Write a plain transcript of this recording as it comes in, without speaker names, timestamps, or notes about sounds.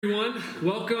Everyone,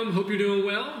 welcome. Hope you're doing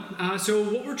well. So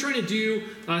what we're trying to do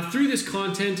through this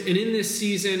content and in this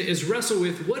season is wrestle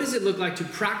with what does it look like to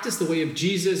practice the way of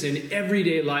Jesus in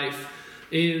everyday life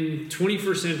in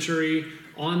 21st century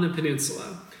on the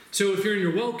peninsula. So if you're in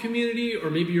your well community or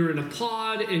maybe you're in a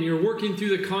pod and you're working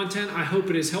through the content, I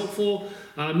hope it is helpful.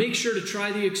 Make sure to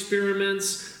try the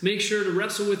experiments. Make sure to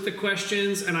wrestle with the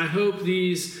questions. And I hope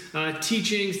these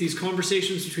teachings, these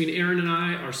conversations between Aaron and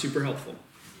I are super helpful.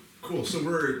 Cool. So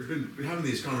we've been having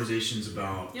these conversations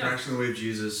about practicing the way of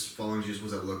Jesus, following Jesus. What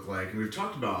does that look like? And we've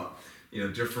talked about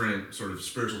different sort of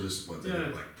spiritual disciplines,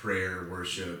 like prayer,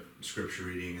 worship, scripture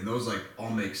reading, and those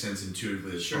all make sense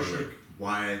intuitively as far as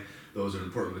why those are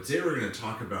important. But today we're going to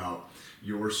talk about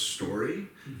your story,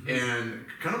 and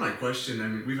kind of my question. I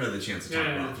mean, we've had the chance to talk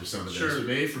about through some of this, but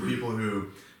maybe for people who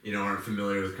aren't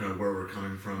familiar with kind of where we're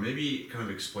coming from, maybe kind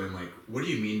of explain what do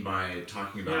you mean by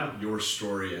talking about your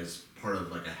story as part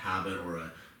of a habit or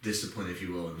a discipline, if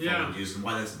you will, in following Jesus, and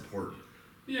why that's important.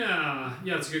 Yeah,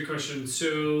 it's a good question.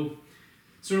 So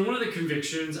one of the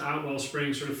convictions at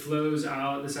Wellspring sort of flows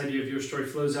out, this idea of your story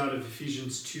flows out of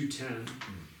Ephesians 2:10.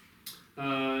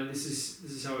 This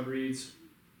is how it reads.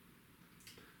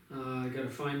 I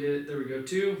gotta find it. There we go.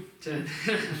 2:10.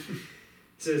 It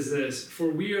says this: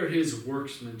 "For we are His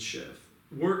workmanship,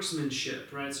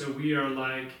 right? So we are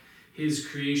like His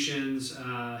creations,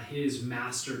 His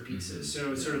masterpieces."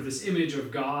 So it's sort of this image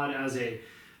of God as a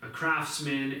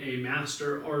craftsman, a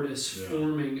master artist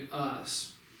forming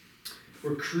us.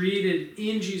 We're created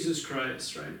in Jesus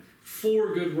Christ, right?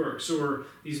 For good works. So we're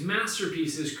these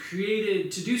masterpieces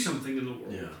created to do something in the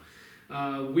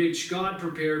world, which God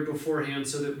prepared beforehand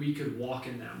so that we could walk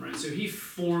in them, right? So He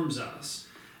forms us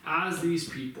as these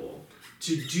people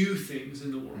to do things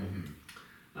in the world.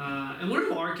 And one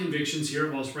of our convictions here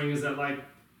at Wellspring is that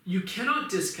you cannot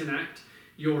disconnect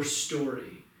your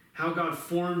story, how God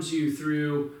forms you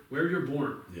through where you're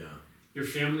born, your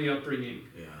family upbringing,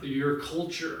 your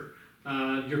culture,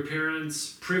 your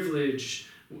parents' privilege,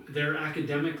 their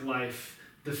academic life,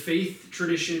 the faith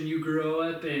tradition you grew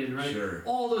up in, right?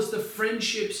 All the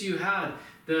friendships you had,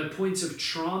 the points of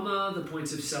trauma, the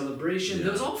points of celebration,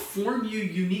 those all form you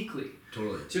uniquely.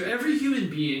 Totally. So every human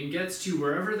being gets to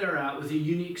wherever they're at with a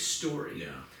unique story.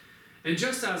 And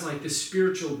just as the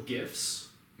spiritual gifts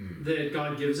that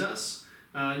God gives us,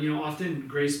 often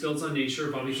grace builds on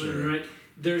nature, Bobby Clinton, right?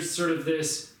 There's sort of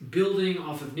this building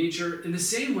off of nature. In the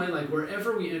same way,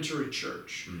 wherever we enter a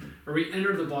church or we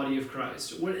enter the body of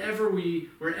Christ, wherever we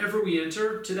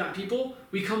enter to that people,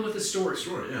 we come with a story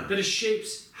that it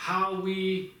shapes how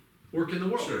we work in the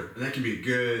world. And that can be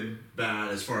good,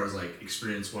 bad, as far as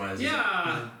experience-wise.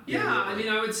 I mean,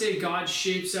 I would say God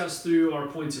shapes us through our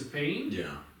points of pain.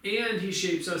 And He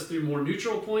shapes us through more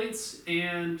neutral points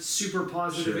and super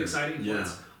positive, exciting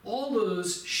points. All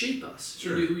those shape us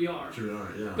into who we are.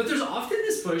 But there's often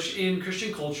this push in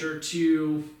Christian culture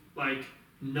to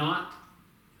not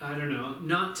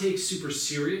take super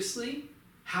seriously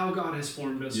how God has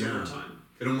formed us over time.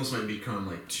 It almost might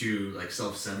become too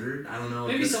self-centered. I don't know.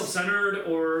 Maybe self-centered,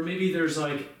 or maybe there's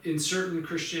in certain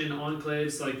Christian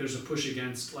enclaves there's a push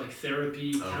against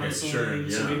therapy,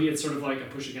 counseling. So maybe it's sort of a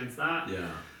push against that.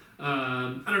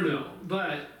 I don't know,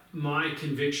 but my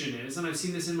conviction is, and I've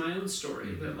seen this in my own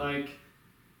story, that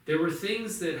there were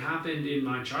things that happened in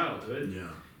my childhood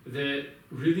that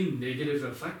really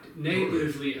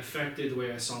negatively affected the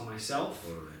way I saw myself,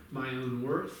 my own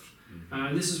worth.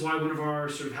 And this is why one of our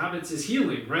sort of habits is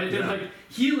healing, right?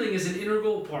 Healing is an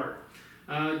integral part.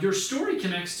 Your story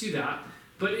connects to that,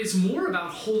 but it's more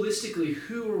about holistically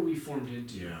who are we formed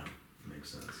into.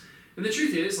 Makes sense. And the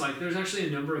truth is, there's actually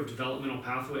a number of developmental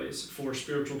pathways for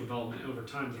spiritual development over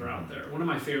time that are out there. One of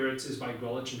my favorites is by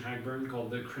Gwellich and Hagburn called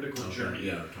The Critical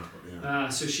Journey.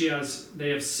 So they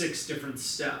have 6 different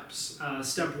steps.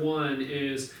 Step 1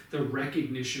 is the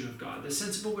recognition of God, the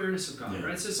sense of awareness of God,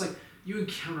 right? So it's you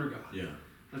encounter God.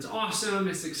 That's awesome.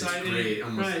 It's exciting. It's great,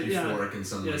 almost euphoric in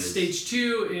some ways. Stage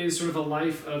 2 is sort of a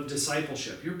life of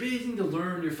discipleship. You're beginning to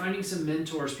learn. You're finding some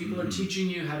mentors. People are teaching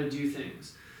you how to do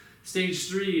things. Stage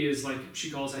 3 is she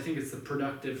calls, I think it's the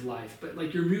productive life.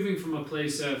 But you're moving from a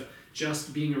place of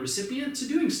just being a recipient to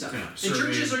doing stuff. And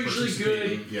churches are usually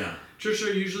good. Churches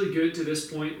are usually good to this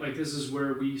point. This is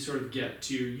where we sort of get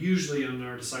to, usually on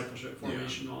our discipleship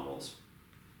formation models.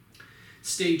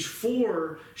 Stage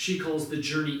 4, she calls the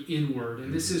journey inward.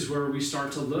 And this is where we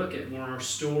start to look at more our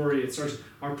story. It starts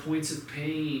our points of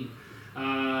pain.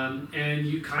 And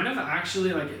you kind of actually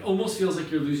it almost feels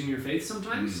like you're losing your faith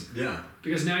sometimes.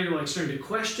 Because now you're starting to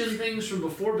question things from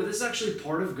before, but this is actually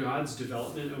part of God's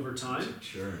development over time.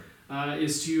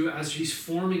 is to, as he's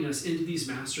forming us into these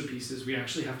masterpieces, we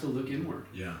actually have to look inward.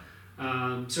 Yeah.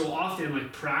 So often,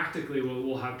 like practically,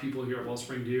 we'll have people here at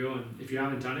Wellspring do, and if you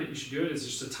haven't done it, you should do it. It's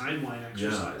just a timeline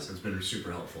exercise. Yeah, it's been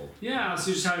super helpful. Yeah,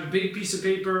 so just have a big piece of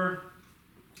paper,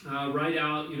 write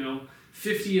out,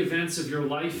 50 events of your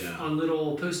life on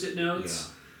little Post-it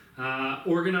notes.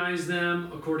 Organize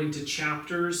them according to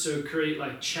chapters, so create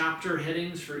like chapter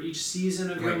headings for each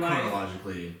season of your life.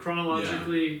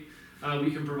 Chronologically.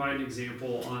 We can provide an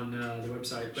example on the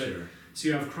website. But so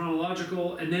you have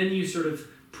chronological, and then you sort of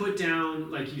put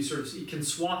down, like you can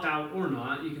swap out or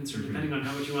not, you can sort of, depending on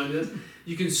how much you want to do this,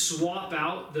 you can swap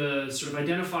out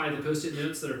identify the Post-it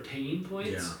notes that are pain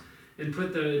points. And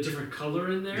put the different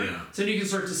color in there. So then you can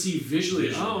start to see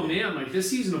visually, oh man, like this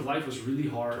season of life was really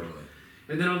hard. Totally.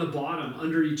 And then on the bottom,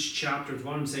 under each chapter, at the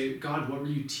bottom, say, God, what were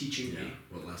you teaching me?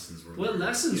 What lessons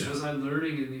was I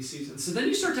learning in these seasons? So then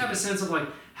you start to have a sense of like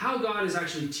how God is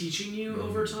actually teaching you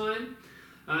over time.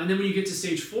 And then when you get to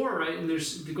stage 4, right, and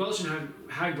there's the Gwelch and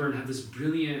Hagburn have this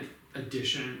brilliant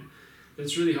addition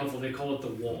that's really helpful. They call it the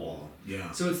wall.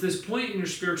 Yeah. So it's this point in your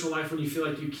spiritual life when you feel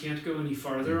like you can't go any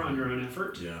farther on your own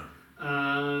effort.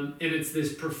 And it's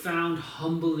this profound,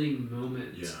 humbling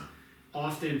moment.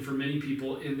 Often for many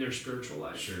people in their spiritual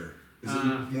life. Sure. Is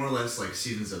it more or less like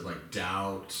seasons of like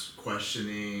doubt,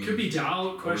 questioning? Could be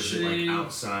doubt, questioning. Or is it like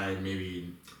outside,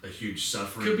 maybe a huge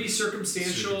suffering? Could be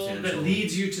circumstantial. That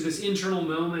leads you to this internal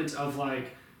moment of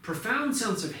like profound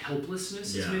sense of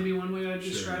helplessness is maybe one way I'd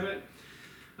describe it.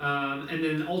 And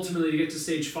then ultimately to get to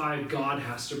stage 5, God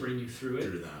has to bring you through it.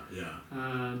 Through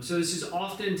that, so this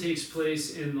often takes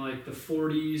place in like the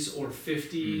 40s or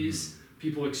 50s.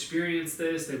 People experience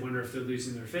this. They wonder if they're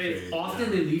losing their faith.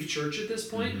 Often they leave church at this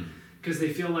point because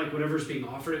they feel like whatever's being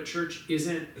offered at church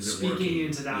isn't speaking working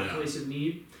into that place of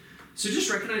need. So just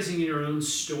recognizing in your own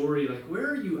story, like where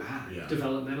are you at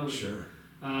developmentally? Sure.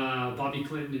 Bobby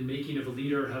Clinton in Making of a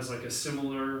Leader has like a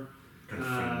similar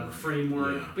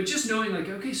framework. But just knowing like,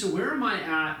 okay, so where am I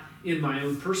at in my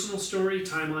own personal story,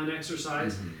 timeline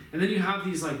exercise? And then you have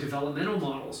these like developmental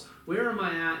models. Where am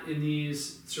I at in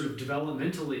these sort of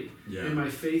developmentally in my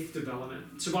faith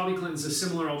development? So Bobby Clinton's a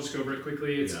similar, I'll just go over it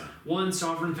quickly. It's 1,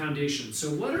 sovereign foundation. So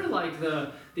what are like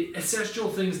the essential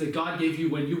things that God gave you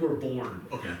when you were born?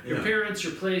 Okay. Your parents,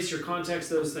 your place, your context,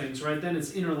 those things, right? Then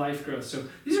it's inner life growth. So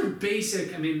these are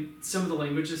basic, I mean, some of the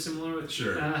language is similar with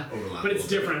overlap, but it's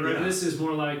different, right? This is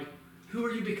more like, who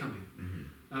are you becoming?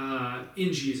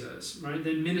 In Jesus, right?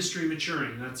 Then ministry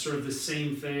maturing, that's sort of the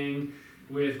same thing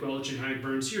with Gwelch and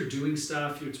Hagburn. So you're doing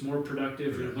stuff, it's more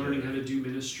productive, you're learning how to do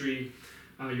ministry,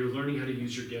 you're learning how to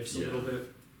use your gifts a little bit.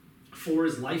 4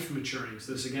 is life maturing.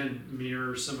 So this again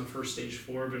mirrors some of her stage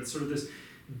 4, but it's sort of this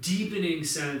deepening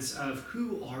sense of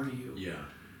who are you?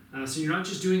 So you're not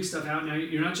just doing stuff out now,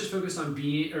 you're not just focused on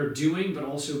being or doing, but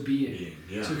also being.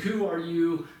 So who are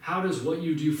you? How does what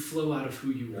you do flow out of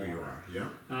who you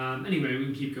are? Anyway, we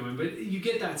can keep going, but you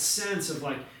get that sense of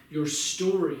like your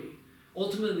story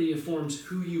ultimately informs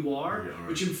who you are,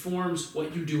 which informs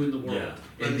what you do in the world.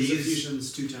 And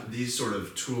Ephesians 2:10. These sort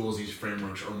of tools, these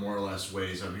frameworks are more or less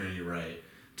ways, I'm hearing you right,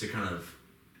 to kind of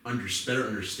better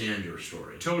understand your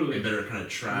story. Totally. And better kind of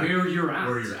track where you're at.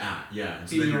 And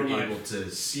so then you're able to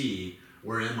see,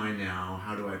 where am I now?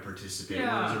 How do I participate?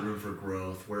 Where is there room for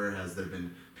growth? Where has there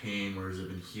been pain? Where has there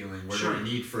been healing? Where do I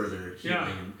need further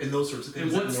healing? And those sorts of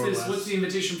things. And what's the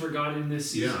invitation for God in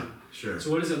this season? Sure.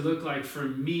 So what does it look like for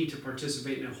me to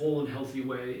participate in a whole and healthy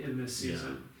way in this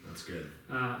season? That's good.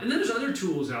 And then there's other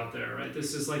tools out there, right?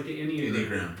 This is like the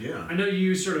Enneagram. I know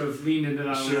you sort of lean into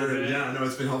that a little bit. Yeah, no,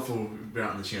 it's been helpful. We've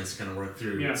gotten the chance to kind of work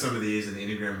through some of these and the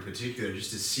Enneagram in particular,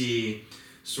 just to see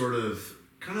sort of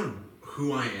kind of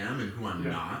who I am and who I'm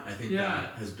not. I think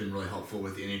that has been really helpful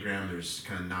with the Enneagram. There's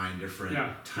kind of 9 different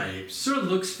types. Sort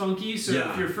of looks funky. So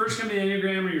if you're first coming to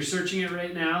Enneagram or you're searching it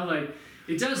right now, like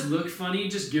it does look funny.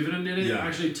 Just give it a minute.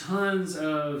 Actually, tons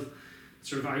of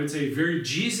sort of, I would say, very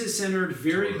Jesus-centered,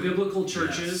 very biblical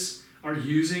churches are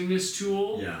using this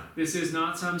tool. This is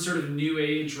not some sort of new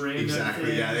age random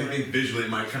thing. I think visually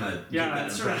it might kind of give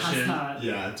that sort impression. Of has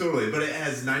that. Totally. But it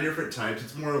has 9 different types.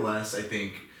 It's more or less, I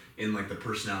think, in like the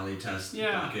personality test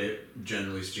bucket,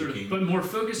 generally speaking. But more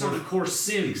focused on the core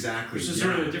sin. Exactly. Which is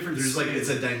sort of a different it's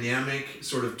a dynamic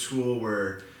sort of tool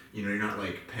where you're not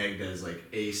like pegged as like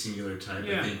a singular type.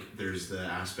 I think there's the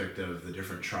aspect of the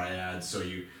different triads. So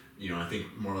I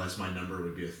think more or less my number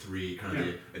would be a 3, kind of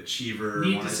the achiever,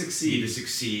 need to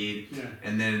succeed.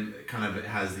 And then kind of it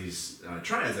has these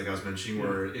triads like I was mentioning,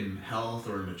 where in health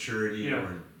or in maturity or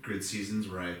in good seasons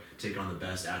where I take on the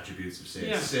best attributes of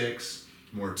say 6,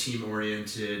 more team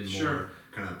oriented, more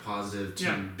kind of positive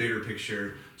to bigger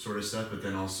picture sort of stuff, but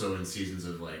then also in seasons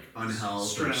of like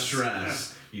unhealth or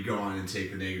stress, you go on and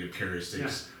take the negative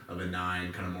characteristics of a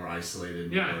 9, kind of more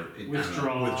isolated, more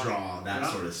withdraw,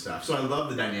 that sort of stuff. So I love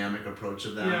the dynamic approach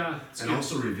of that, and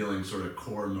also revealing sort of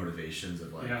core motivations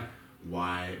of like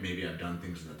why maybe I've done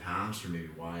things in the past, or maybe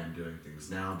why I'm doing things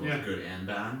now, both good and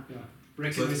bad.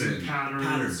 Recognizing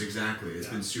patterns. Exactly. It's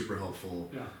been super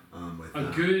helpful. With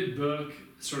a good book,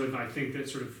 sort of, I think that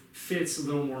sort of fits a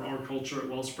little more our culture at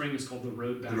Wellspring, is called The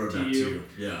Road Back to You.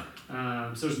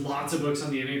 So there's lots of books on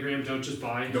the Enneagram. Don't just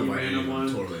buy any random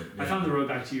one. Totally. I found The Road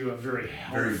Back to You a very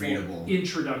helpful, very readable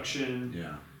introduction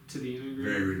to the Enneagram.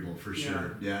 Very readable for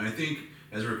sure. Yeah, and I think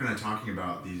as we're kind of talking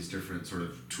about these different sort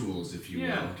of tools, if you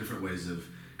will, different ways of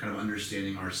kind of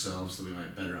understanding ourselves so we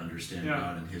might better understand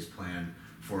God and His plan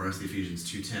for us, the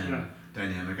Ephesians 2:10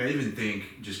 dynamic. I even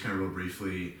think, just kind of real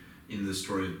briefly, in the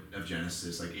story of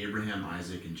Genesis, like Abraham,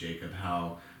 Isaac, and Jacob,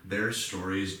 how their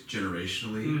stories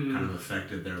generationally kind of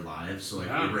affected their lives. So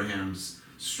like Abraham's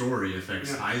story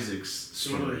affects Isaac's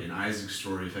story, and Isaac's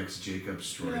story affects Jacob's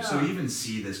story. So we even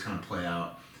see this kind of play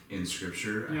out in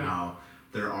Scripture, and how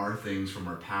there are things from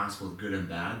our past, both good and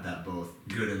bad, that both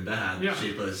good and bad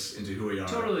shape us into who we are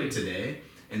today.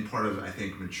 And part of, I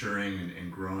think, maturing and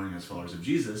growing as followers of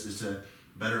Jesus is to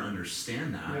better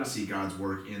understand that, see God's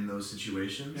work in those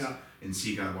situations, and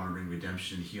see God want to bring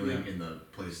redemption and healing in the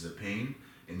places of pain,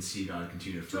 and see God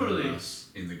continue to further us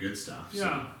in the good stuff.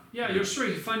 Your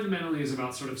story fundamentally is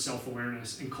about sort of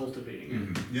self-awareness and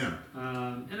cultivating it.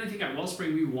 And I think at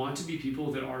Wellspring, we want to be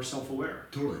people that are self-aware.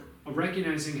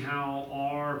 Recognizing how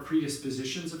our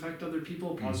predispositions affect other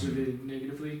people, positively and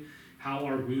negatively, how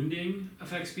our wounding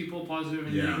affects people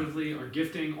positively and negatively, our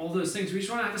gifting, all those things. We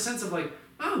just want to have a sense of like,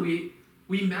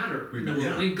 we matter in the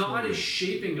world. And God is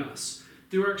shaping us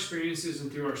through our experiences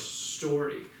and through our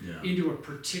story into a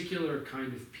particular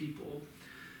kind of people.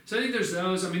 So I think there's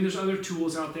those. I mean, there's other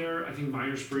tools out there. I think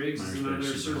Myers-Briggs is another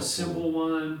sort of simple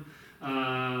one.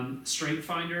 Strength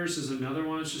Finders is another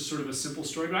one. It's just sort of a simple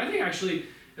story. But I think actually,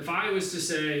 if I was to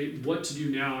say what to do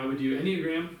now, I would do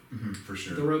Enneagram, for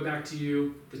sure. The Road Back to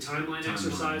You, the timeline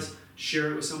exercise,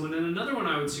 share it with someone. And another one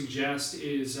I would suggest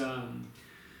is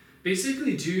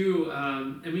basically do,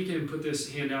 and we can put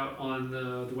this handout on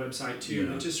the website too,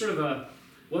 but just sort of a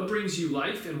what brings you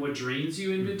life and what drains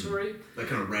you inventory. Like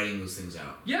kind of writing those things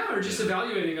out. Or just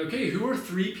evaluating, okay, who are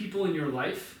 3 people in your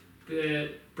life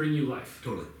that bring you life?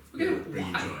 Totally. Okay, bring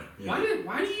you joy.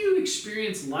 Why do you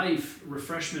experience life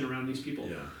refreshment around these people?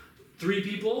 3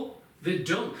 people that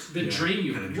don't, that drain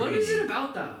you. What is it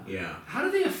about them? How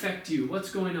do they affect you?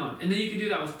 What's going on? And then you can do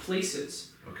that with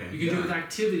places. You can do it with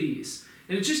activities.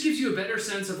 And it just gives you a better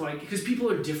sense of like, because people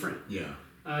are different.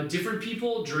 Different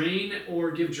people drain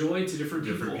or give joy to different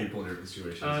people. Different people in different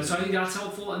situations. So I think that's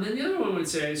helpful. And then the other one would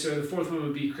say, so the fourth one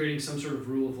would be creating some sort of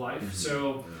rule of life.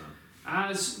 So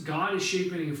as God is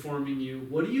shaping and forming you,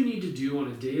 what do you need to do on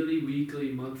a daily,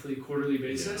 weekly, monthly, quarterly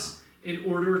basis in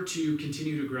order to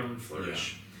continue to grow and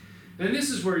flourish? And this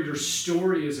is where your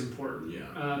story is important.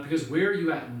 Because where are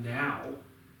you at now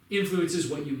influences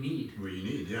what you need.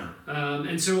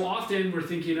 And so often we're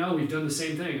thinking, we've done the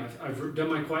same thing. I've done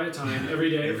my quiet time every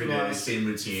day for the last same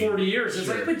routine. 40 years. It's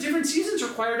like, but different seasons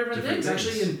require different things.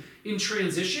 Actually, in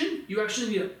transition, you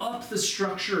actually need to up the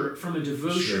structure from a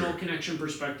devotional connection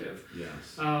perspective.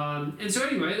 And so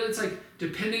anyway, that's like,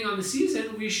 depending on the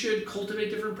season, we should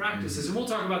cultivate different practices. And we'll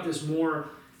talk about this more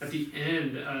at the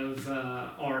end of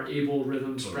our Able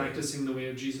Rhythms Practicing the Way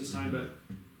of Jesus time. But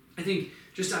I think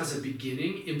just as a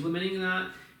beginning, implementing that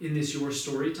in this Your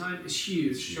Story time is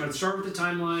huge. Try to start with the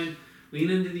timeline, lean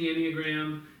into the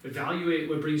Enneagram, evaluate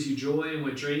what brings you joy and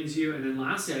what drains you. And then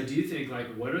lastly, I do think, like,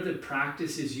 what are the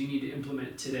practices you need to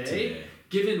implement today,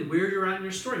 given where you're at in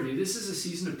your story? Maybe this is a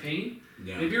season of pain.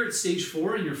 Maybe you're at stage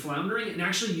 4 and you're floundering, and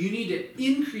actually you need to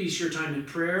increase your time in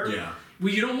prayer.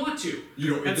 Well, you don't want to.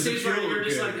 At stage where you're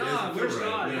just like, where's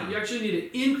God? You actually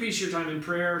need to increase your time in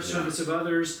prayer, service of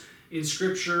others, in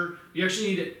Scripture. You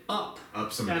actually need it up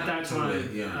some at that time.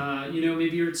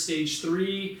 Maybe you're at stage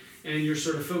 3 and you're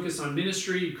sort of focused on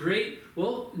ministry. Great.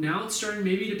 Well, now it's starting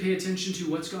maybe to pay attention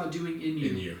to what's God doing in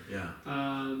you.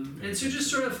 And so just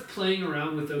sort of playing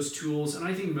around with those tools, and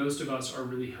I think most of us are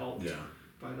really helped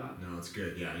by that. No, it's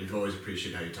good. You've always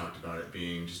appreciated how you talked about it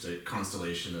being just a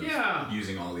constellation of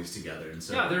using all these together. And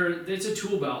so it's a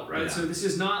tool belt, right? So this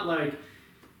is not like,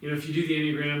 if you do the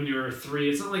Enneagram and you're a 3,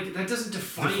 it's not like that doesn't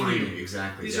define you.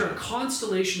 Exactly. These are a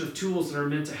constellation of tools that are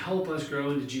meant to help us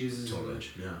grow into Jesus'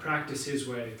 image, practice His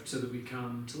way, so that we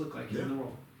come to look like Him in the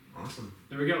world. Awesome.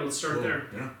 There we go. Let's start there.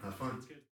 Have fun.